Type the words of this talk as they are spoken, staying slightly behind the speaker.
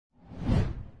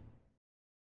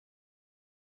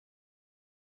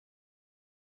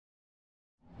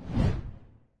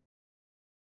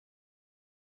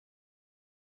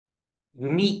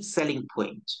unique selling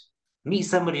point. Meet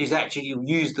somebody who's actually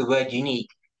used the word unique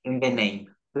in their name.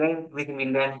 Today, we're going to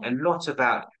be learning a lot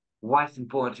about why it's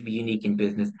important to be unique in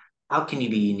business. How can you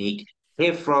be unique?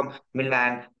 Hear from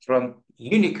Milan from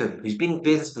Unicum, who's been in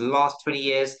business for the last 20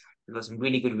 years. We've got some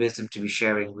really good wisdom to be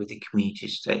sharing with the community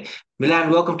today. Milan,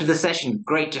 welcome to the session.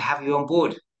 Great to have you on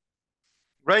board.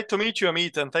 Great to meet you,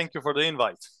 Amit, and thank you for the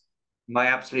invite. My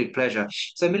absolute pleasure.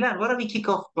 So, Milan, why don't we kick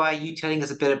off by you telling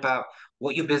us a bit about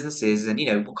what your business is and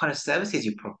what kind of services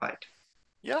you provide?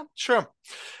 Yeah, sure.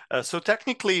 So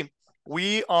technically,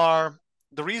 we are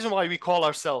the reason why we call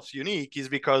ourselves unique is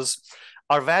because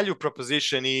our value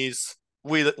proposition is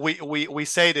we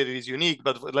say that it is unique,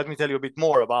 but let me tell you a bit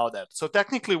more about that. So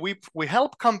technically, we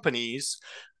help companies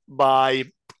by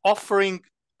offering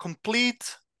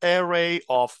complete array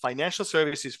of financial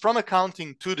services from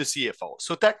accounting to the CFO.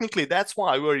 So technically, that's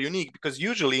why we're unique, because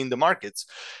usually in the markets,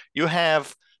 you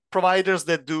have providers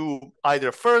that do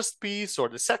either first piece or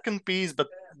the second piece, but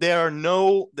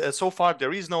so far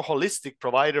there is no holistic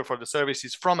provider for the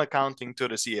services from accounting to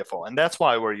the CFO, and that's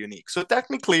why we're unique. So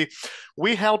technically,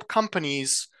 we help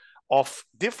companies of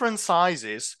different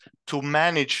sizes to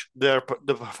manage the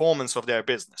performance of their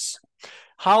business.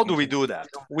 How do we do that?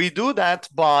 We do that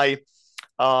by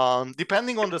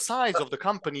depending on the size of the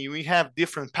company, we have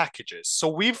different packages. So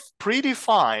we've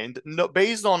predefined,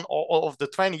 based on all of the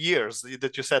 20 years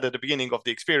that you said at the beginning of the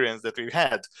experience that we've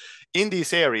had in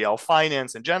this area of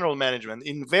finance and general management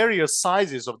in various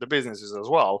sizes of the businesses as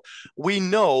well, we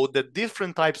know that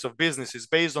different types of businesses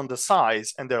based on the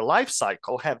size and their life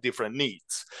cycle have different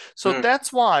needs. So Mm,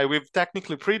 that's why we've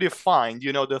technically predefined,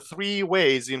 the three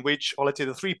ways in which, or let's say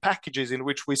the three packages in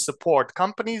which we support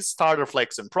companies, starter,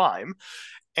 flex, and prime.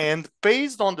 And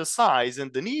based on the size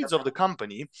and the needs of the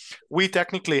company, we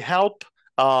technically help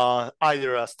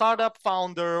either a startup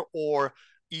founder or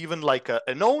even like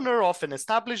an owner of an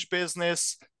established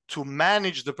business to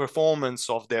manage the performance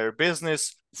of their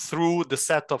business through the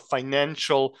set of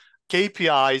financial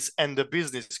KPIs and the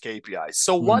business KPIs.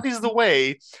 So, mm. what is the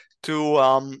way to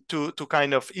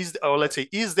kind of or let's say,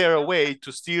 is there a way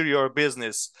to steer your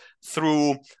business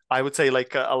through, I would say,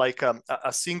 like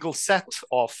a single set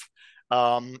of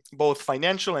both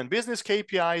financial and business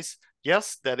KPIs?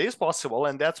 Yes, that is possible,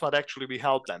 and that's what actually we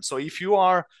help them. So if you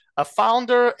are a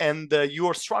founder and you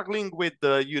are struggling with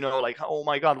the, like, oh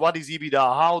my God, what is EBITDA?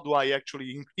 How do I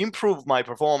actually improve my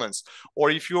performance? Or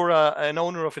if you're an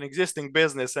owner of an existing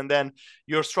business and then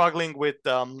you're struggling with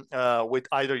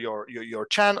either your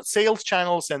channel sales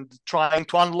channels and trying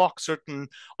to unlock certain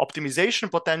optimization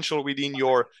potential within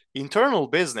your internal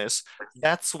business,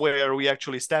 that's where we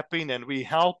actually step in and we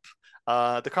help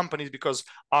the companies, because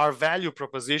our value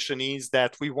proposition is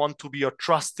that we want to be your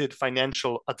trusted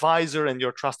financial advisor and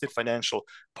your trusted financial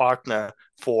partner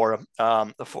for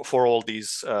all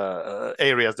these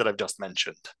areas that I've just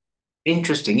mentioned.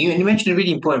 Interesting. You mentioned a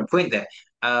really important point there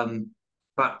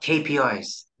about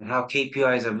KPIs and how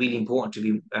KPIs are really important to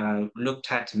be looked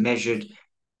at, measured,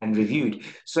 and reviewed.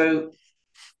 So,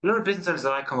 a lot of business owners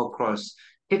that I come across,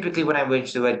 typically when I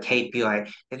mention the word KPI,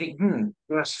 they think,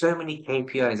 there are so many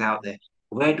KPIs out there.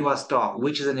 Where do I start?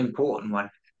 Which is an important one?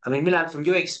 I mean, Milan, from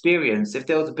your experience, if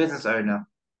there was a business owner,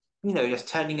 just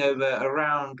turning over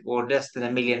around or less than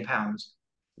 £1 million,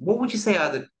 what would you say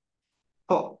are the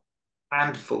top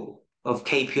handful of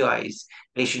KPIs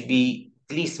they should be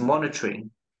at least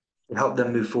monitoring to help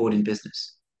them move forward in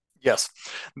business? Yes,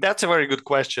 that's a very good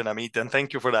question, Amit, and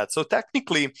thank you for that. So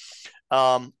technically,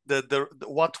 why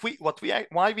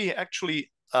we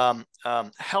actually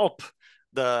help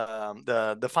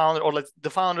the founder, or the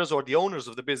founders or the owners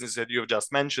of the business that you've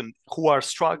just mentioned, who are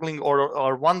struggling or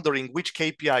are wondering which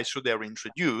KPIs should they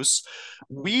introduce.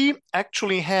 We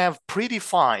actually have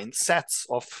predefined sets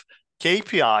of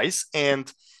KPIs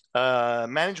and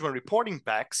management reporting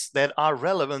packs that are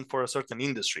relevant for a certain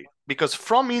industry, because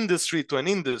from industry to an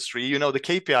industry, the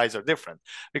KPIs are different.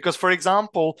 Because, for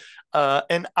example,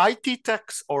 an IT tech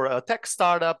or a tech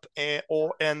startup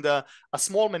and a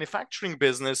small manufacturing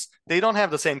business, they don't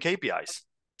have the same KPIs.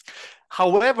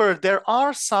 However, there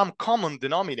are some common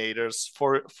denominators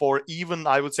for even,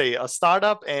 I would say, a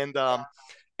startup and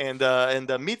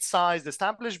a mid-sized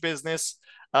established business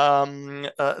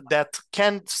that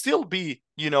can still be,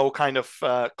 kind of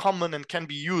common and can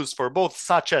be used for both,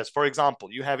 such as, for example,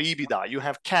 you have EBITDA, you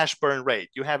have cash burn rate,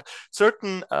 you have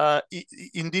certain,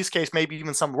 in this case, maybe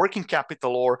even some working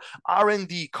capital or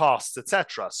R&D costs,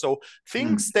 etc. So Mm,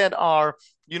 things that are,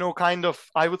 kind of,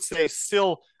 I would say,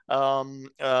 still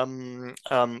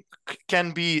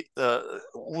can be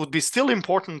would be still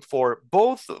important for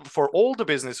both, for all the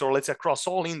business, or let's say across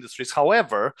all industries.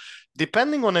 However,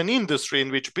 depending on an industry in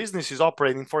which business is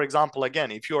operating, for example,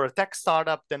 again, if you're a tech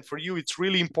startup, then for you it's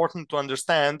really important to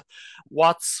understand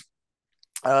what's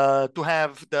to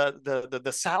have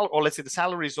the sal, or let's say the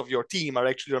salaries of your team are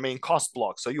actually your main cost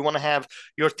block. So you want to have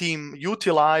your team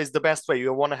utilized the best way.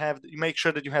 You want to have, you make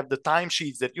sure that you have the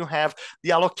timesheets, that you have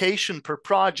the allocation per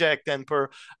project and per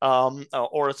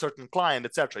or a certain client,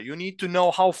 etc. You need to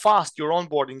know how fast you're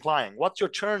onboarding client, what's your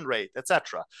churn rate,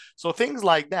 etc. So things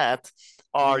like that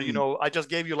are, you know, I just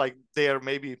gave you like there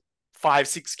maybe 5,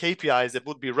 6 KPIs that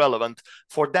would be relevant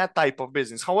for that type of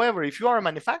business. However, if you are a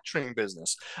manufacturing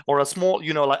business or a small,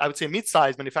 you know, like I would say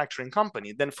mid-sized manufacturing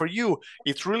company, then for you,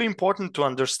 it's really important to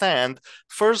understand,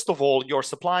 first of all, your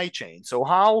supply chain. So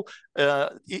how,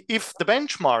 if the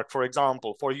benchmark, for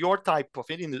example, for your type of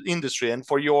industry and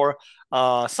for your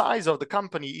size of the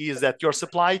company is that your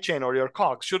supply chain or your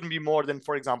COGS shouldn't be more than,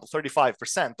 for example,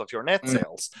 35% of your net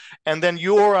sales, and then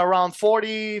you're around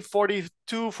 40,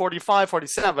 42, 45,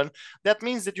 47, that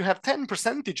means that you have 10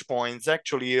 percentage points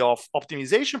actually of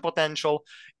optimization potential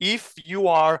if you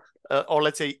are, or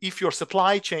let's say, if your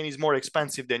supply chain is more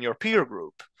expensive than your peer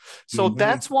group. So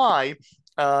that's why,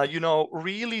 you know,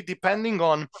 really depending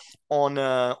on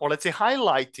or let's say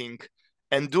highlighting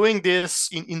and doing this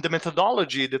in the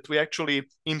methodology that we actually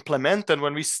implement. And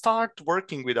when we start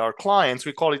working with our clients,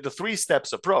 we call it the 3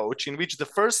 steps approach, in which the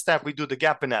first step, we do the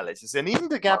gap analysis. And in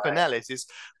the gap analysis,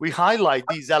 we highlight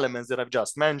these elements that I've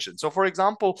just mentioned. So for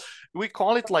example, we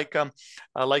call it like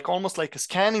almost like a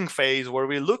scanning phase, where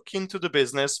we look into the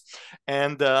business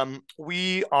and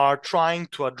we are trying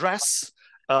to address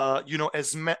you know,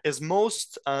 as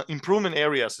most improvement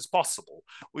areas as possible.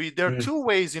 There are 2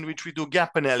 ways in which we do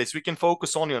gap analysis. We can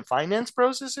focus only on finance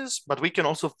processes, but we can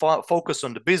also focus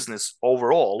on the business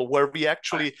overall, where we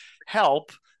actually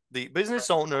help the business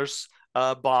owners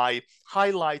by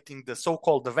highlighting the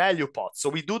so-called the value pot. So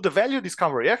we do the value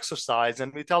discovery exercise,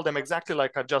 and we tell them exactly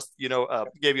like I just, you know,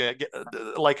 gave you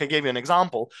like I gave you an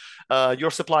example.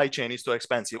 Your supply chain is too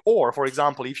expensive, or for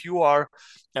example, if you are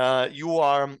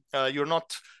you're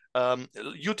not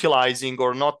utilizing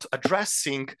or not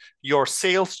addressing your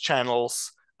sales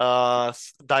channels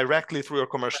directly through your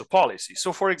commercial policy.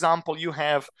 So for example,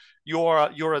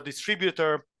 you're a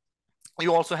distributor,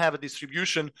 you also have a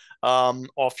distribution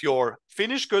of your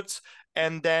finished goods,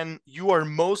 and then you are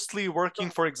mostly working,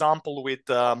 for example, with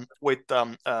not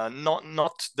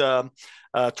the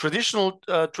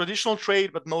traditional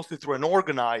trade, but mostly through an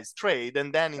organized trade.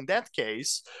 And then in that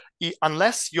case,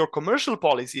 unless your commercial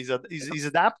policy is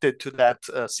adapted to that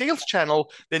sales channel,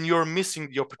 then you're missing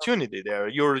the opportunity there.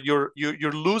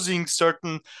 You're losing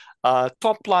certain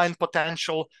top line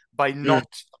potential by not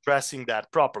addressing that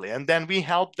properly. And then we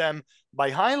help them by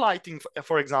highlighting,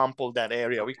 for example, that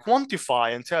area. We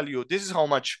quantify and tell you, this is how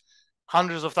much,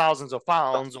 hundreds of thousands of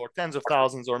pounds or tens of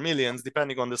thousands or millions,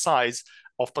 depending on the size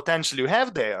of potential you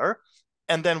have there.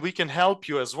 And then we can help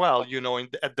you as well, you know,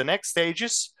 at the next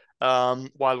stages,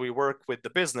 while we work with the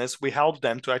business, we help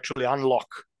them to actually unlock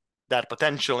that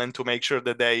potential and to make sure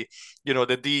that they, you know,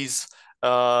 that these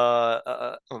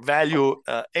value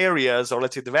areas, or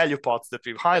let's say the value pots that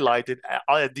we've highlighted,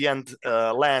 at the end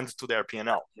land to their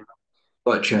P&L.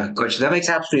 Gotcha. That makes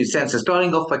absolute sense. So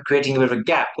starting off by creating a bit of a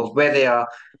gap of where they are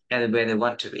and where they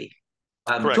want to be.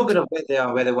 Correct. Talking of where they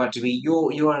are, where they want to be,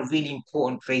 you're in a really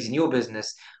important phase in your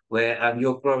business where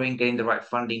you're growing, getting the right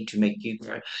funding to make you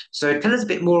grow. So tell us a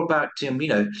bit more about, you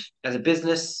know, as a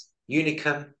business,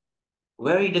 Unicum,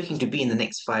 where are you looking to be in the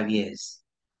next 5 years?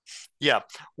 Yeah,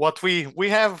 what we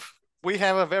have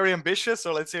a very ambitious,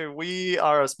 or let's say we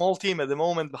are a small team at the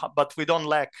moment, but we don't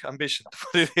lack ambition, to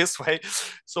put it this way.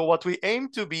 So what we aim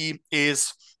to be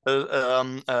is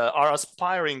our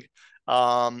aspiring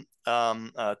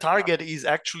target is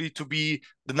actually to be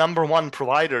the #1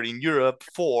 provider in Europe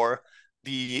for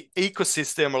the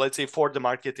ecosystem, or let's say for the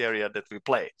market area that we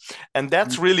play. And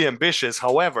that's really ambitious.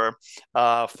 However,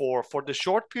 for the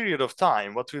short period of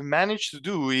time, what we managed to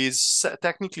do is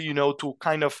technically, you know, to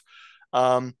kind of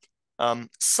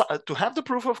to have the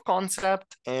proof of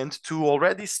concept and to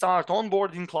already start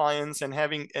onboarding clients and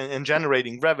having and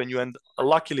generating revenue. And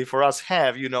luckily for us,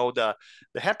 have, you know, the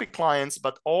happy clients,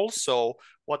 but also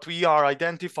what we are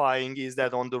identifying is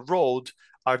that on the road,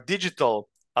 our digital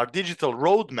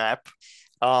roadmap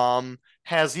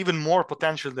has even more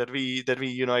potential that we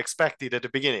you know expected at the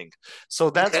beginning. So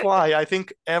that's why I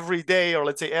think every day, or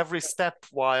let's say every step,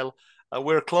 while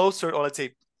we're closer, or let's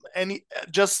say any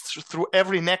just through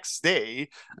every next day,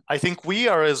 I think we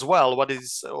are as well.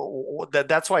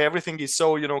 That's why everything is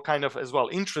so kind of as well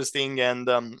interesting and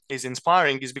is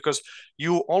inspiring, is because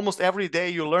you almost every day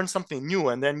you learn something new,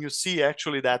 and then you see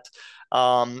actually that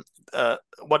um,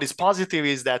 what is positive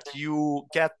is that you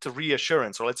get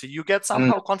reassurance, or let's say you get Mm.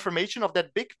 somehow confirmation of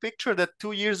that big picture that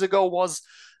 2 years ago was,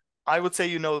 I would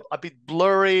say, a bit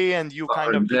blurry, and you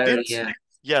did, Very, yeah.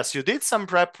 yes, you did some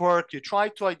prep work, you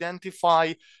tried to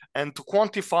identify and to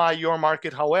quantify your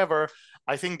market. However,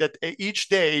 I think that each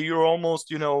day you're almost,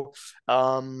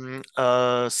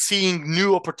 seeing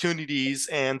new opportunities.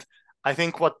 And I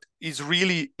think what is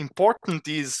really important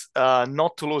is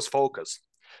not to lose focus.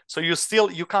 So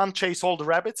you can't chase all the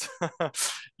rabbits.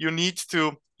 You need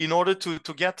to, in order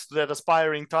to get to that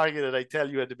aspiring target that I tell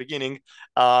you at the beginning,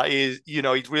 is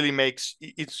it really makes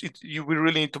we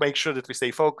really need to make sure that we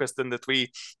stay focused, and that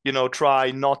we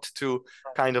try not to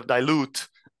kind of dilute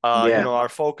Yeah. our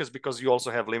focus, because you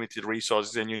also have limited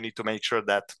resources, and you need to make sure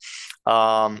that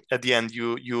at the end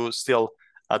you still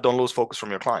don't lose focus from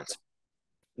your clients.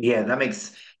 Yeah,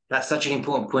 that's such an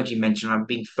important point you mentioned. I'm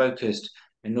being focused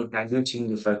and not diluting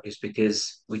the focus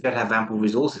because we don't have ample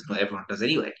resources. Not everyone does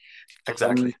anyway. Um,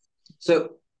 Exactly. so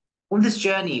on this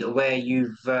journey where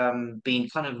you've been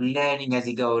kind of learning as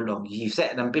you go along, you've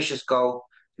set an ambitious goal,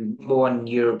 number one in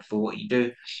Europe for what you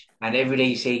do, and every day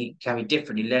you say it can be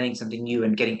different. You're learning something new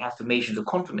and getting affirmations or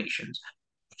confirmations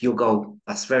of your goal.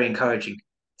 That's very encouraging.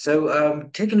 So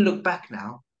taking a look back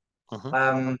now, Mhm.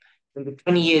 um, in the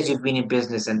 20 years you've been in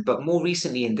business, and but more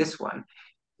recently in this one,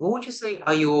 what would you say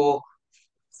are your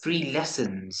three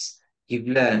lessons you've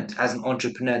learned as an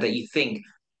entrepreneur that you think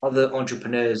other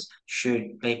entrepreneurs should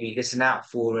maybe listen out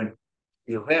for and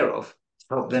be aware of to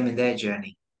help them in their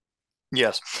journey?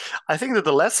 Yes, I think that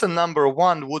the lesson number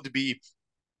one would be,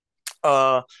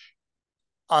 uh,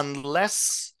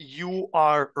 unless you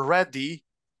are ready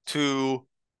to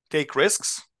take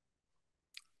risks,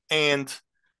 and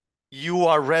you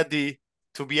are ready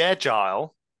to be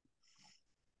agile,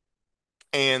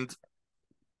 and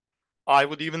I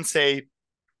would even say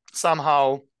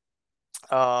somehow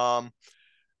um,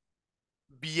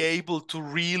 be able to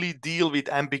really deal with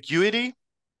ambiguity,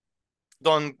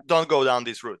 don't go down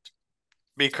this route,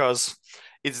 because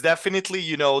it's definitely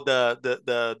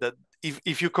the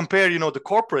if you compare the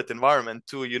corporate environment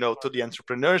to to the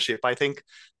entrepreneurship, I think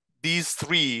these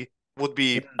three would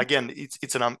be, Mm. again,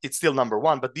 it's still number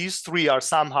one, but these three are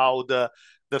somehow the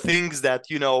things that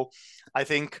I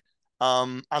think,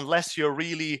 unless you're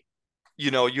really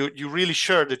you're really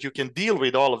sure that you can deal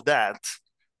with all of that,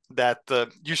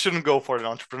 you shouldn't go for an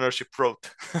entrepreneurship route.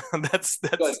 that's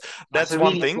Good. that's That's that's a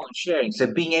one really thing. important sharing. So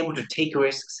being able to take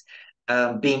risks,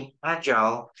 being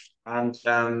agile, and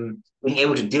being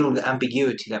able to deal with the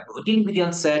ambiguity, that dealing with the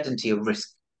uncertainty of risk,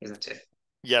 isn't it?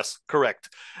 Yes, correct.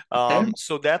 Okay.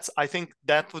 So that's, I think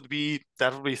that would be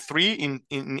three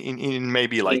in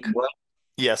maybe like, Well,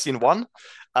 yes, in one.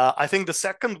 I think the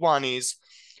second one is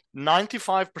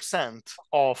 95%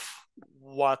 of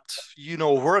what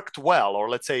worked well, or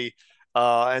let's say,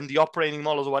 and the operating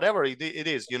models, whatever it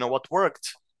is, what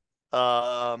worked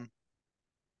um,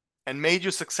 and made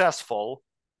you successful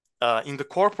in the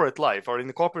corporate life or in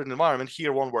the corporate environment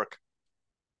here won't work.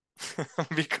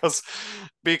 because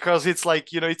it's like,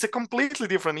 it's a completely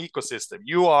different ecosystem.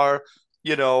 You are,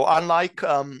 unlike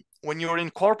when you're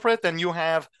in corporate and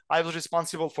I was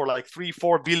responsible for like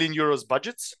 3-4 billion euros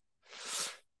budgets.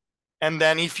 And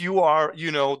then if you are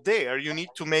there, you need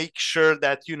to make sure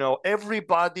that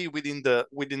everybody within the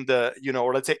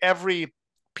or let's say every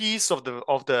piece of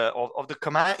the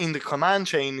command in the command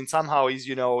chain, and somehow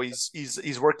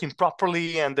is working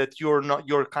properly, and that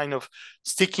you're kind of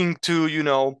sticking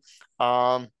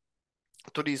um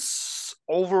to these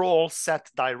overall set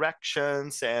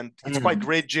directions, and it's quite mm,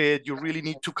 rigid. You really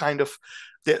need to kind of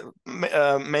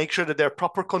make sure that there are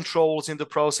proper controls in the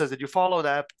process, that you follow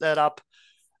that up.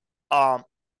 um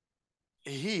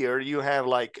Here you have,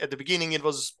 like, at the beginning it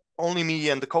was only me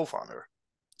and the co-founder,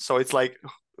 so it's like,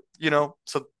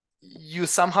 so you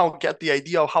somehow get the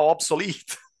idea of how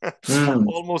obsolete mm,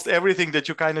 almost everything that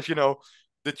you kind of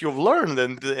that you've learned,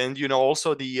 and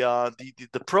also the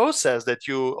process that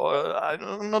I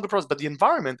don't know, the process, but the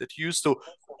environment that you used to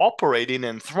operate in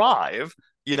and thrive,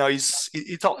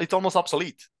 it's almost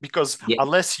obsolete, because yeah,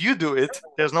 unless you do it,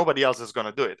 there's nobody else that's going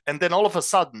to do it. And then all of a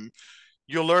sudden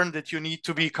you learn that you need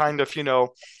to be kind of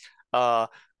uh,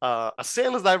 a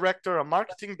sales director, a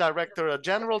marketing director, a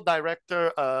general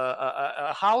director,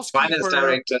 a Finance housekeeper,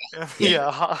 director. Yeah, yeah,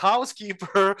 a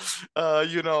housekeeper,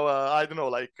 I don't know,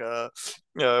 like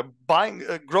buying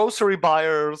grocery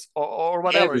buyers or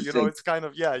whatever. everything. It's kind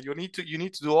of, yeah, you need to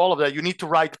do all of that. You need to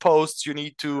write posts. You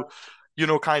need to,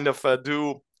 kind of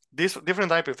do this different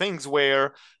type of things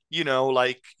where,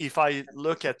 like if I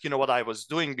look at, what I was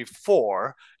doing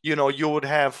before, you would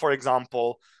have, for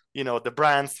example, the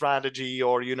brand strategy,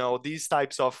 or these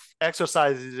types of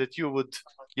exercises that you would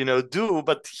do,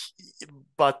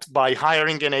 but by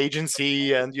hiring an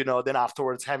agency, and then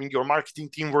afterwards having your marketing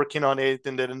team working on it,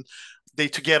 and then they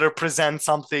together present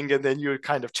something, and then you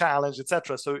kind of challenge,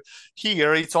 etc. So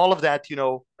here it's all of that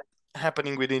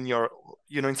happening within your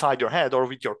inside your head, or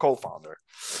with your co-founder.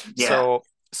 Yeah.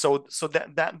 So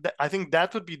that I think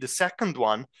that would be the second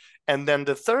one. And then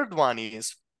the third one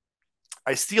is,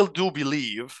 I still do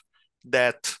believe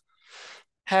that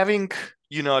having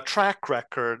a track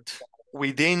record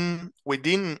within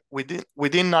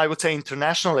I would say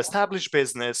international established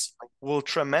business will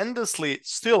tremendously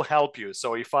still help you.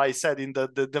 So if I said in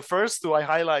the first two I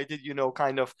highlighted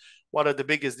kind of what are the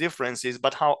biggest differences,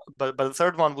 but the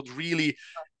third one would really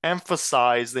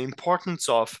emphasize the importance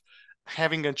of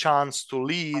having a chance to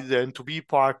lead and to be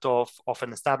part of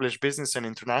an established business and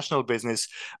international business,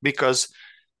 because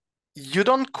you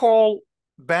don't call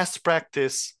best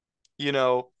practice,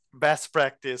 best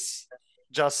practice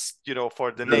just,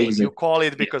 for the No name. reason. You call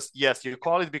it Yeah. because, yes, you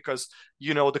call it because,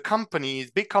 the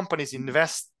big companies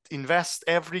invest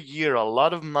every year a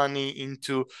lot of money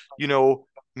into,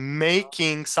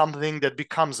 making something that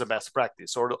becomes a best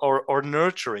practice, or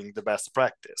nurturing the best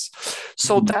practice.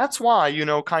 So Mhm. that's why,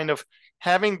 kind of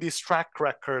having this track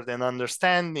record and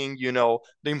understanding,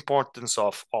 the importance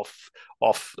of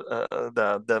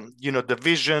the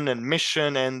vision and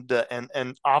mission,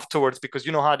 and afterwards, because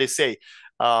how they say,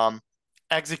 um,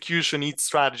 execution eats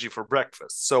strategy for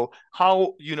breakfast. So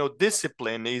how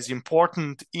discipline is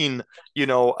important in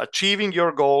achieving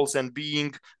your goals, and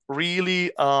being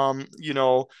really I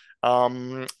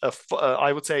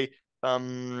would say,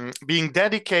 being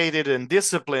dedicated and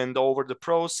disciplined over the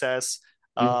process,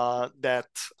 that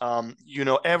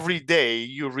every day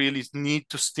you really need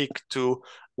to stick to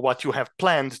what you have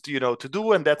planned to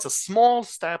do, and that's a small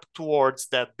step towards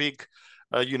that big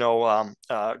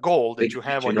goal that Big you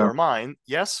have picture on goal. your mind.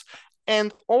 Yes.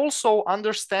 And also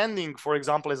understanding, for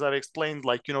example, as I've explained,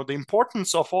 like the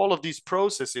importance of all of these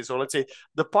processes, or let's say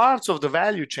the parts of the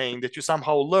value chain that you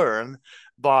somehow learn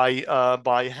by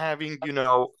having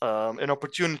an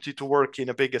opportunity to work in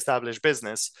a big established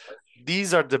business.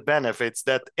 These are the benefits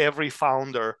that every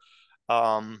founder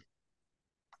um,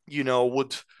 you know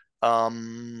would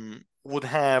would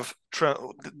have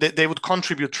they would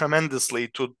contribute tremendously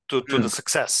to the Mm.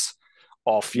 success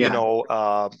of Yeah.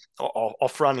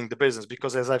 of running the business.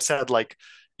 Because as I've said, like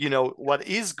what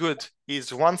is good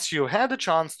is, once you had a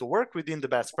chance to work within the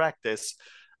best practice,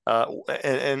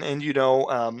 and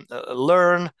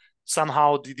learn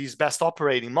somehow these best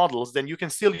operating models, then you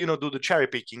can still do the cherry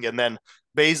picking, and then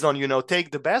based on take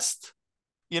the best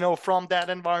from that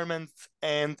environment,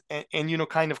 and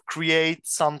kind of create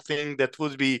something that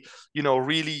would be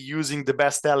really using the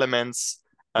best elements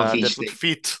Of each that would thing.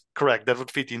 fit, correct, that would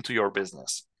fit into your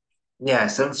business. Yeah,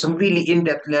 some really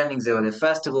in-depth learnings there. The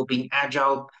first of all, being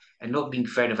agile and not being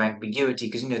afraid of ambiguity,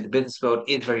 because the business world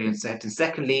is very uncertain.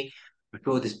 Secondly, I'm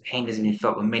sure this pain has been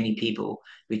felt by many people,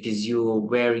 because you're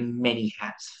wearing many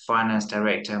hats: finance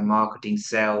director, marketing,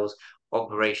 sales,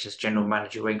 operations, general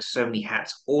manager, wearing so many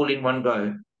hats all in one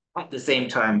go at the same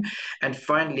time. And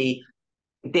finally,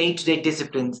 day-to-day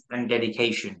disciplines and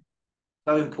dedication.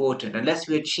 So important. Unless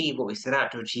we achieve what we set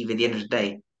out to achieve at the end of the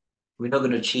day, we're not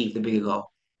going to achieve the bigger goal.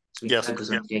 So we Yes. focus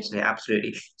on day to day,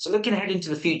 absolutely. So looking ahead into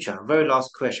the future, very last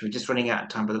question. We're just running out of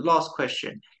time, but the last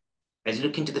question is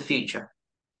look into the future.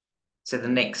 So the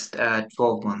next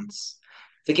 12 months.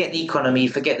 Forget the economy,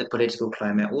 forget the political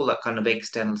climate, all that kind of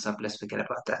external stuff. Let's forget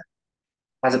about that.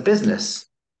 As a business,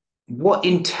 what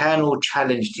internal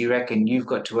challenge do you reckon you've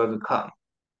got to overcome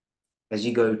as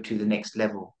you go to the next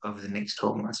level over the next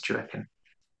 12 months, do you reckon?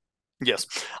 Yes,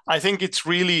 I think it's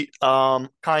really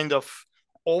kind of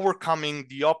overcoming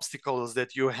the obstacles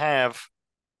that you have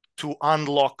to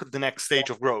unlock the next stage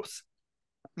of growth,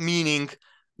 meaning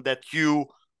that you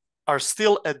are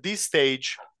still at this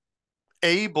stage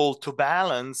able to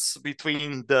balance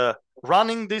between the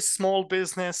running this small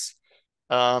business,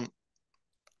 um,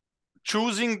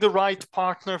 choosing the right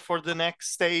partner for the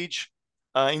next stage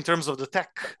in terms of the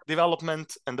tech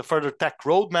development and the further tech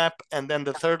roadmap. And then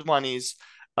the third one is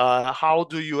How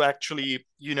do you actually,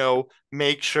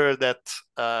 make sure that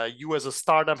you as a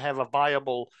startup have a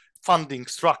viable funding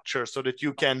structure so that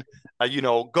you can,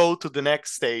 go to the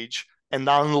next stage and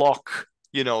unlock,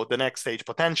 the next stage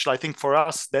potential. I think for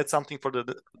us, that's something for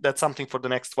the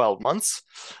next 12 months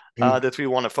Mm. that we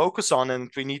want to focus on,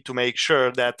 and we need to make sure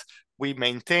that we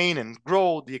maintain and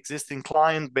grow the existing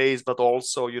client base, but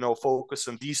also, focus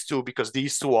on these two, because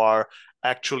these two are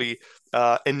actually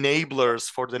enablers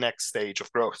for the next stage of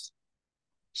growth.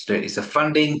 So it's a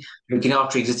funding, looking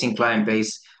after existing client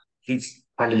base, huge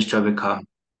challenge to overcome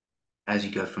as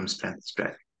you go from strength to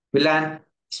strength. Milan,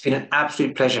 it's been an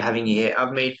absolute pleasure having you here.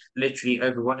 I've made literally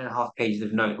over 1.5 pages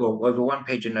of notes, well, over 1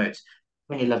 page of notes.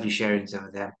 Really lovely sharings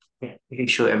over there. Making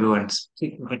sure everyone's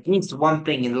at least one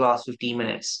thing in the last 15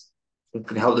 minutes that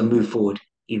could help them move forward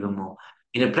even more.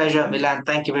 Been a pleasure, Milan.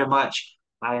 Thank you very much.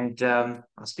 And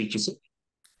I'll speak to you soon.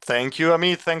 Thank you,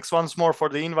 Amit. Thanks once more for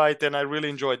the invite, and I really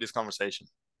enjoyed this conversation.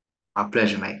 Our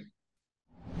pleasure, mate.